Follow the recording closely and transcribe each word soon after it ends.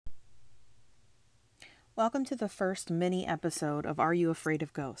Welcome to the first mini episode of Are You Afraid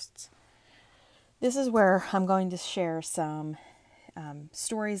of Ghosts? This is where I'm going to share some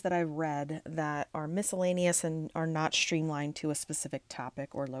stories that I've read that are miscellaneous and are not streamlined to a specific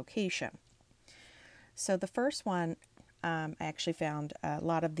topic or location. So the first one, I actually found a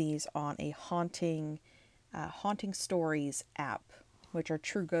lot of these on a haunting stories app, which are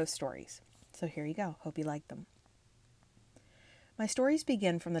true ghost stories. So here you go. Hope you like them. My stories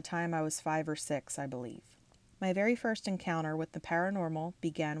begin from the time I was 5 or 6, I believe. My very first encounter with the paranormal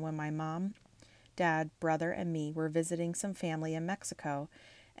began when my mom, dad, brother, and me were visiting some family in Mexico,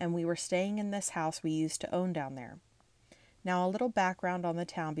 and we were staying in this house we used to own down there. Now, a little background on the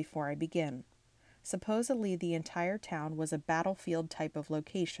town before I begin. Supposedly, the entire town was a battlefield type of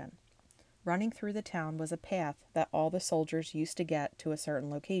location. Running through the town was a path that all the soldiers used to get to a certain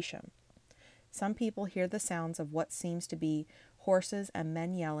location. Some people hear the sounds of what seems to be horses and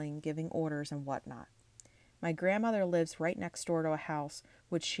men yelling, giving orders, and whatnot. My grandmother lives right next door to a house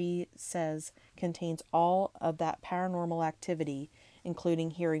which she says contains all of that paranormal activity,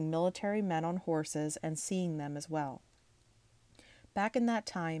 including hearing military men on horses and seeing them as well. Back in that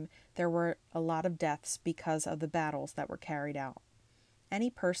time, there were a lot of deaths because of the battles that were carried out. Any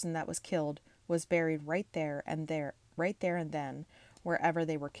person that was killed was buried right there and then, wherever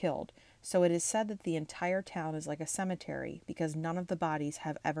they were killed. So it is said that the entire town is like a cemetery because none of the bodies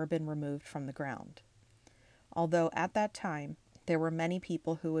have ever been removed from the ground. Although at that time, there were many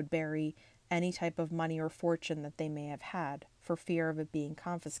people who would bury any type of money or fortune that they may have had for fear of it being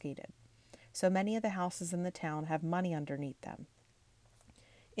confiscated. So many of the houses in the town have money underneath them.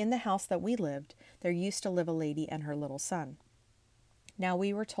 In the house that we lived, there used to live a lady and her little son. Now,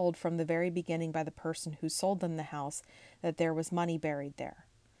 we were told from the very beginning by the person who sold them the house that there was money buried there.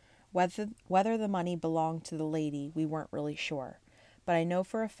 Whether the money belonged to the lady, we weren't really sure. But I know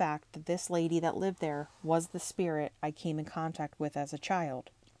for a fact that this lady that lived there was the spirit I came in contact with as a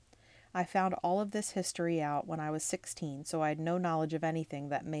child. I found all of this history out when I was 16, so I had no knowledge of anything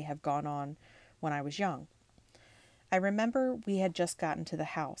that may have gone on when I was young. I remember we had just gotten to the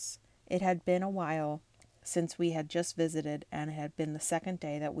house. It had been a while since we had just visited, and it had been the second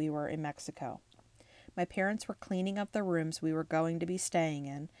day that we were in Mexico. My parents were cleaning up the rooms we were going to be staying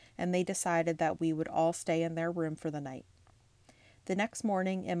in, and they decided that we would all stay in their room for the night. The next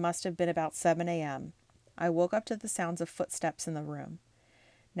morning, it must have been about 7 a.m. I woke up to the sounds of footsteps in the room.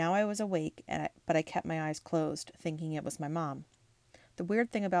 Now I was awake, but I kept my eyes closed, thinking it was my mom. The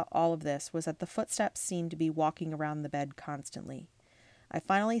weird thing about all of this was that the footsteps seemed to be walking around the bed constantly. I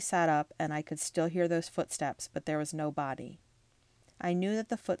finally sat up, and I could still hear those footsteps, but there was no body. I knew that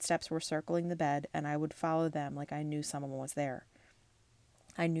the footsteps were circling the bed, and I would follow them like I knew someone was there.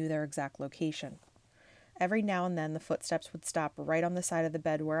 I knew their exact location. Every now and then the footsteps would stop right on the side of the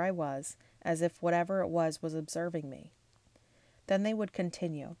bed where I was, as if whatever it was observing me. Then they would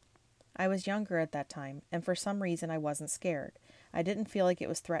continue. I was younger at that time, and for some reason I wasn't scared. I didn't feel like it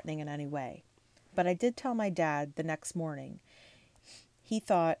was threatening in any way. But I did tell my dad the next morning. He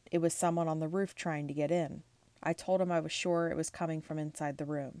thought it was someone on the roof trying to get in. I told him I was sure it was coming from inside the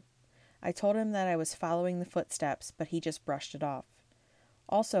room. I told him that I was following the footsteps, but he just brushed it off.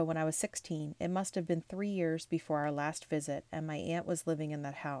 Also, when I was 16, it must have been 3 years before our last visit, and my aunt was living in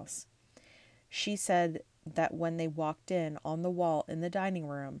that house. She said that when they walked in, on the wall in the dining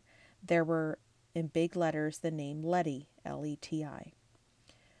room, there were in big letters the name Letty, L-E-T-I.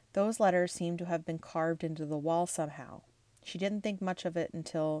 Those letters seemed to have been carved into the wall somehow. She didn't think much of it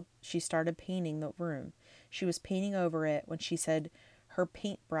until she started painting the room. She was painting over it when she said her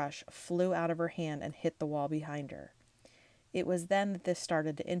paintbrush flew out of her hand and hit the wall behind her. It was then that this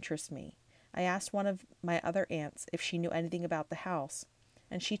started to interest me. I asked one of my other aunts if she knew anything about the house,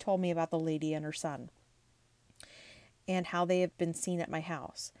 and she told me about the lady and her son, and how they have been seen at my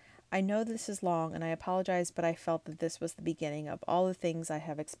house. I know this is long, and I apologize, but I felt that this was the beginning of all the things I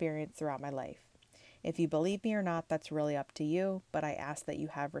have experienced throughout my life. If you believe me or not, that's really up to you, but I ask that you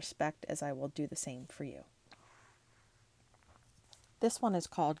have respect as I will do the same for you. This one is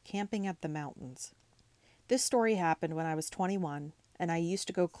called Camping at the Mountains. This story happened when I was 21, and I used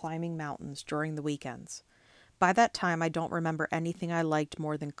to go climbing mountains during the weekends. By that time, I don't remember anything I liked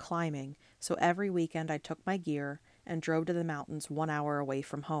more than climbing, so every weekend I took my gear and drove to the mountains 1 hour away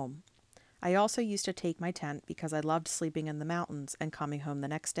from home. I also used to take my tent because I loved sleeping in the mountains and coming home the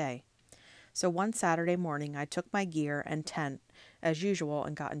next day. So one Saturday morning, I took my gear and tent, as usual,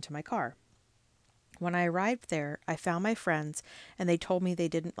 and got into my car. When I arrived there, I found my friends, and they told me they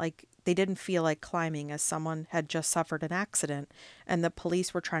didn't feel like climbing as someone had just suffered an accident, and the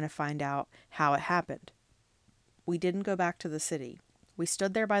police were trying to find out how it happened. We didn't go back to the city. We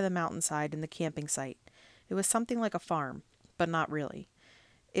stood there by the mountainside in the camping site. It was something like a farm, but not really.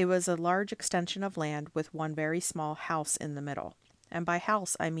 It was a large extension of land with one very small house in the middle. And by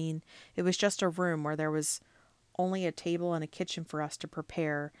house, I mean it was just a room where there was only a table and a kitchen for us to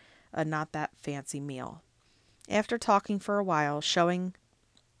prepare a not that fancy meal. After talking for a while, showing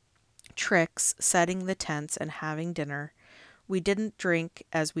tricks, setting the tents, and having dinner, we didn't drink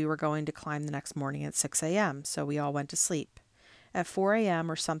as we were going to climb the next morning at 6 a.m., so we all went to sleep. At 4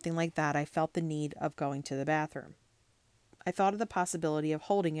 a.m. or something like that, I felt the need of going to the bathroom. I thought of the possibility of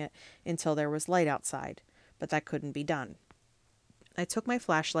holding it until there was light outside, but that couldn't be done. I took my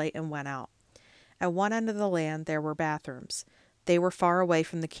flashlight and went out. At one end of the land, there were bathrooms. They were far away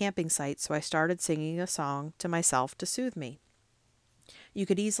from the camping site, so I started singing a song to myself to soothe me. You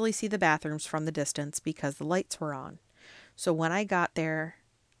could easily see the bathrooms from the distance because the lights were on. So when I got there,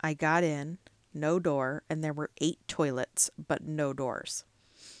 I got in, no door, and there were 8 toilets, but no doors.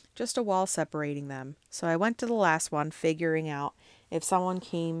 Just a wall separating them. So I went to the last one, figuring out if someone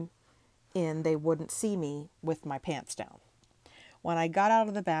came in, they wouldn't see me with my pants down. When I got out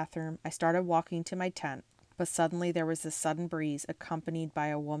of the bathroom, I started walking to my tent, but suddenly there was this sudden breeze accompanied by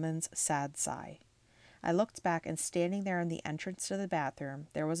a woman's sad sigh. I looked back, and standing there in the entrance to the bathroom,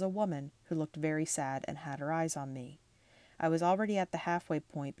 there was a woman who looked very sad and had her eyes on me. I was already at the halfway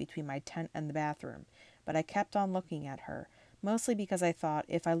point between my tent and the bathroom, but I kept on looking at her, mostly because I thought,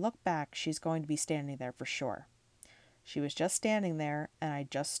 if I look back, she's going to be standing there for sure. She was just standing there, and I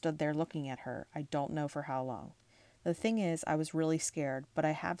just stood there looking at her. I don't know for how long. The thing is, I was really scared, but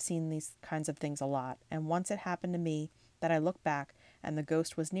I have seen these kinds of things a lot, and once it happened to me that I looked back and the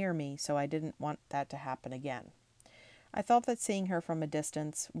ghost was near me, so I didn't want that to happen again. I thought that seeing her from a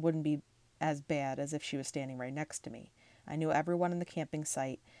distance wouldn't be as bad as if she was standing right next to me. I knew everyone in the camping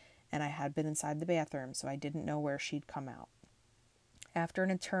site, and I had been inside the bathroom, so I didn't know where she'd come out. After an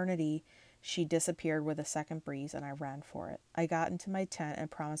eternity, she disappeared with a second breeze, and I ran for it. I got into my tent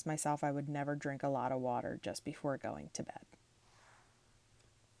and promised myself I would never drink a lot of water just before going to bed.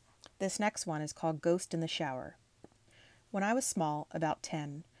 This next one is called Ghost in the Shower. When I was small, about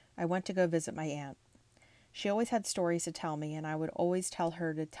 10, I went to go visit my aunt. She always had stories to tell me, and I would always tell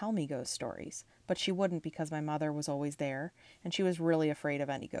her to tell me ghost stories, but she wouldn't because my mother was always there, and she was really afraid of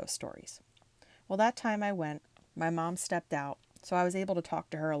any ghost stories. Well, that time I went, my mom stepped out, so I was able to talk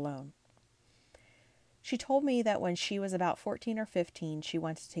to her alone. She told me that when she was about 14 or 15, she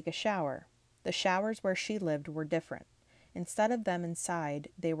went to take a shower. The showers where she lived were different. Instead of them inside,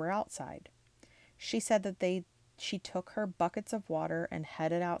 they were outside. She said that she took her buckets of water and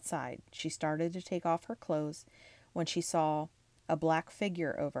headed outside. She started to take off her clothes when she saw a black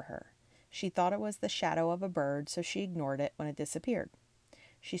figure over her. She thought it was the shadow of a bird, so she ignored it when it disappeared.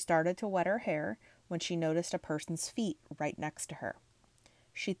 She started to wet her hair when she noticed a person's feet right next to her.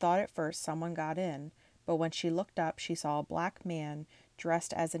 She thought at first someone got in, but when she looked up, she saw a black man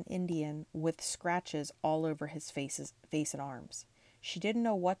dressed as an Indian with scratches all over his face and arms. She didn't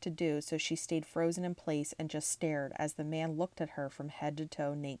know what to do, so she stayed frozen in place and just stared as the man looked at her from head to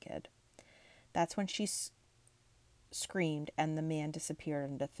toe naked. That's when she screamed and the man disappeared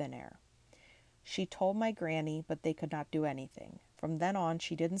into thin air. She told my granny, but they could not do anything. From then on,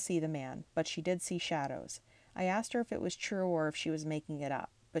 she didn't see the man, but she did see shadows. I asked her if it was true or if she was making it up,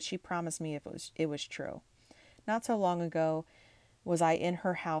 but she promised me it was true. Not so long ago was I in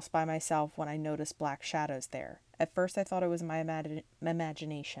her house by myself when I noticed black shadows there. At first I thought it was my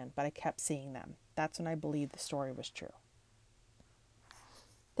imagination, but I kept seeing them. That's when I believed the story was true.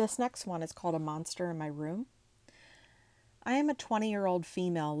 This next one is called A Monster in My Room. I am a 20-year-old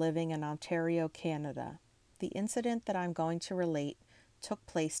female living in Ontario, Canada. The incident that I'm going to relate took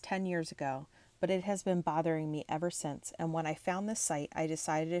place 10 years ago, but it has been bothering me ever since, and when I found this site, I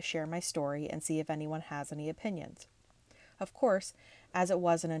decided to share my story and see if anyone has any opinions. Of course, as it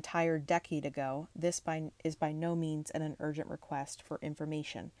was an entire decade ago, this is by no means an urgent request for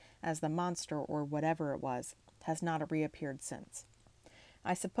information, as the monster, or whatever it was, has not reappeared since.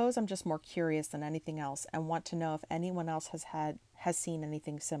 I suppose I'm just more curious than anything else and want to know if anyone else has seen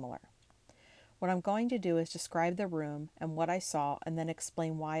anything similar. What I'm going to do is describe the room and what I saw and then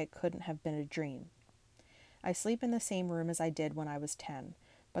explain why it couldn't have been a dream. I sleep in the same room as I did when I was 10,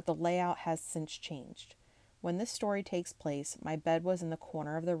 but the layout has since changed. When this story takes place, my bed was in the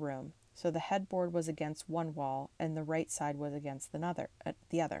corner of the room, so the headboard was against one wall and the right side was against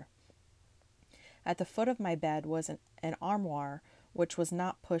the other. At the foot of my bed was an armoire which was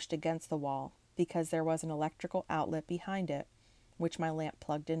not pushed against the wall because there was an electrical outlet behind it which my lamp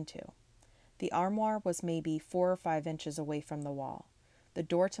plugged into. The armoire was maybe 4 or 5 inches away from the wall. The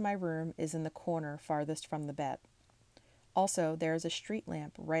door to my room is in the corner farthest from the bed. Also, there is a street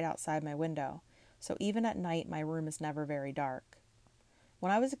lamp right outside my window, so even at night my room is never very dark.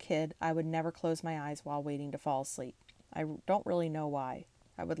 When I was a kid, I would never close my eyes while waiting to fall asleep. I don't really know why.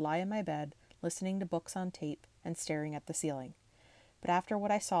 I would lie in my bed, listening to books on tape and staring at the ceiling. But after what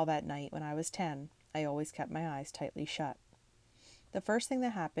I saw that night when I was 10, I always kept my eyes tightly shut. The first thing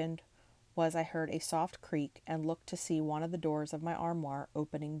that happened was I heard a soft creak and looked to see one of the doors of my armoire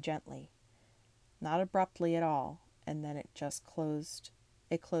opening gently. Not abruptly at all, and then it closed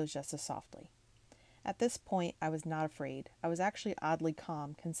just as softly. At this point, I was not afraid. I was actually oddly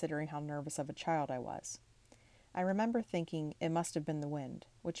calm considering how nervous of a child I was. I remember thinking it must have been the wind,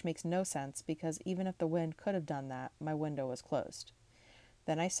 which makes no sense because even if the wind could have done that, my window was closed.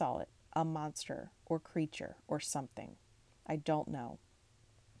 Then I saw it, a monster or creature or something. I don't know.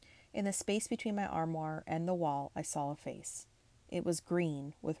 In the space between my armoire and the wall, I saw a face. It was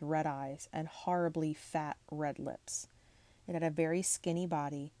green with red eyes and horribly fat red lips. It had a very skinny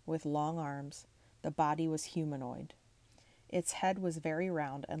body with long arms. The body was humanoid. Its head was very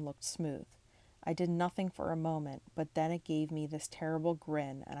round and looked smooth. I did nothing for a moment, but then it gave me this terrible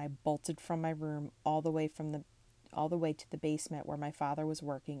grin and I bolted from my room all the way to the basement where my father was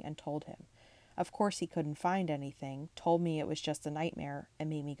working and told him. Of course he couldn't find anything, told me it was just a nightmare, and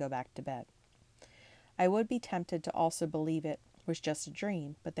made me go back to bed. I would be tempted to also believe it was just a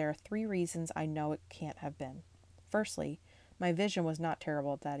dream, but there are 3 reasons I know it can't have been. Firstly, my vision was not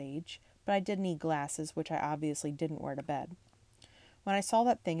terrible at that age, but I did need glasses, which I obviously didn't wear to bed. When I saw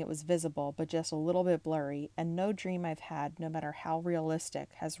that thing, it was visible, but just a little bit blurry, and no dream I've had, no matter how realistic,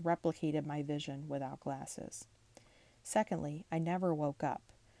 has replicated my vision without glasses. Secondly, I never woke up.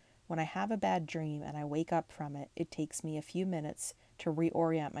 When I have a bad dream and I wake up from it, it takes me a few minutes to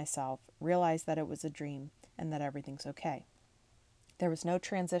reorient myself, realize that it was a dream, and that everything's okay. There was no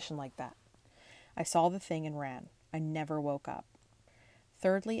transition like that. I saw the thing and ran. I never woke up.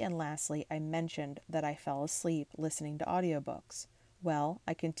 Thirdly and lastly, I mentioned that I fell asleep listening to audiobooks. Well,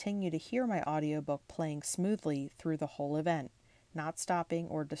 I continue to hear my audiobook playing smoothly through the whole event, not stopping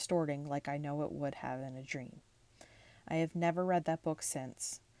or distorting like I know it would have in a dream. I have never read that book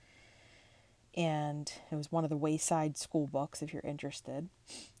since, and it was one of the Wayside school books if you're interested.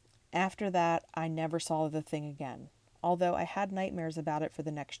 After that, I never saw the thing again, although I had nightmares about it for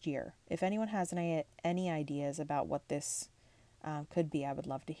the next year. If anyone has any ideas about what this could be, I would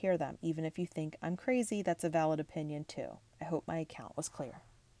love to hear them. Even if you think I'm crazy, that's a valid opinion too. I hope my account was clear.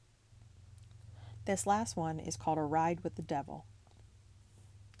 This last one is called A Ride with the Devil.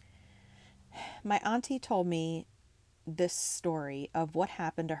 My auntie told me this story of what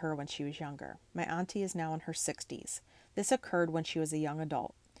happened to her when she was younger. My auntie is now in her 60s. This occurred when she was a young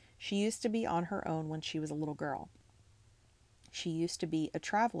adult. She used to be on her own when she was a little girl. She used to be a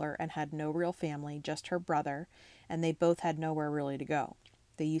traveler and had no real family, just her brother, and they both had nowhere really to go.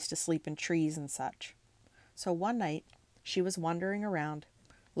 They used to sleep in trees and such. So one night, she was wandering around,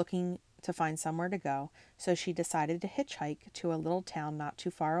 looking to find somewhere to go, so she decided to hitchhike to a little town not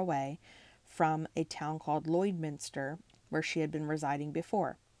too far away from a town called Lloydminster, where she had been residing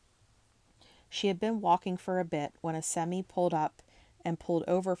before. She had been walking for a bit when a semi pulled up and pulled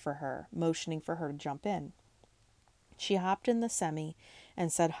over for her, motioning for her to jump in. She hopped in the semi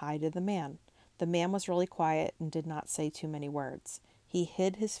and said hi to the man. The man was really quiet and did not say too many words. He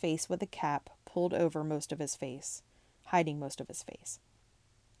hid his face with a cap, pulled over most of his face, hiding most of his face.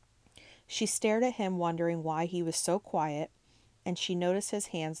 She stared at him, wondering why he was so quiet, and she noticed his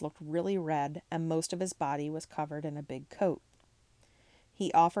hands looked really red and most of his body was covered in a big coat.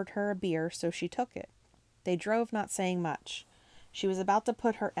 He offered her a beer, so she took it. They drove, not saying much. She was about to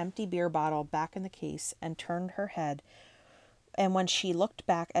put her empty beer bottle back in the case and turned her head, and when she looked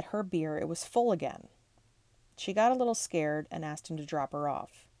back at her beer, it was full again. She got a little scared and asked him to drop her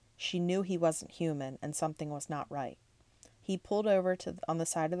off. She knew he wasn't human and something was not right. He pulled over on the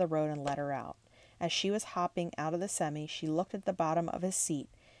side of the road and let her out. As she was hopping out of the semi, she looked at the bottom of his seat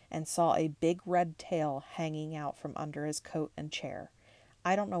and saw a big red tail hanging out from under his coat and chair.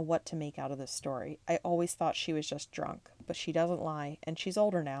 I don't know what to make out of this story. I always thought she was just drunk, but she doesn't lie, and she's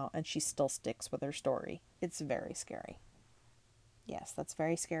older now, and she still sticks with her story. It's very scary. Yes, that's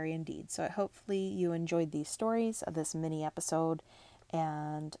very scary indeed. So hopefully you enjoyed these stories of this mini episode,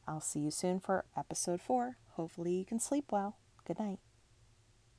 and I'll see you soon for episode 4. Hopefully you can sleep well. Good night.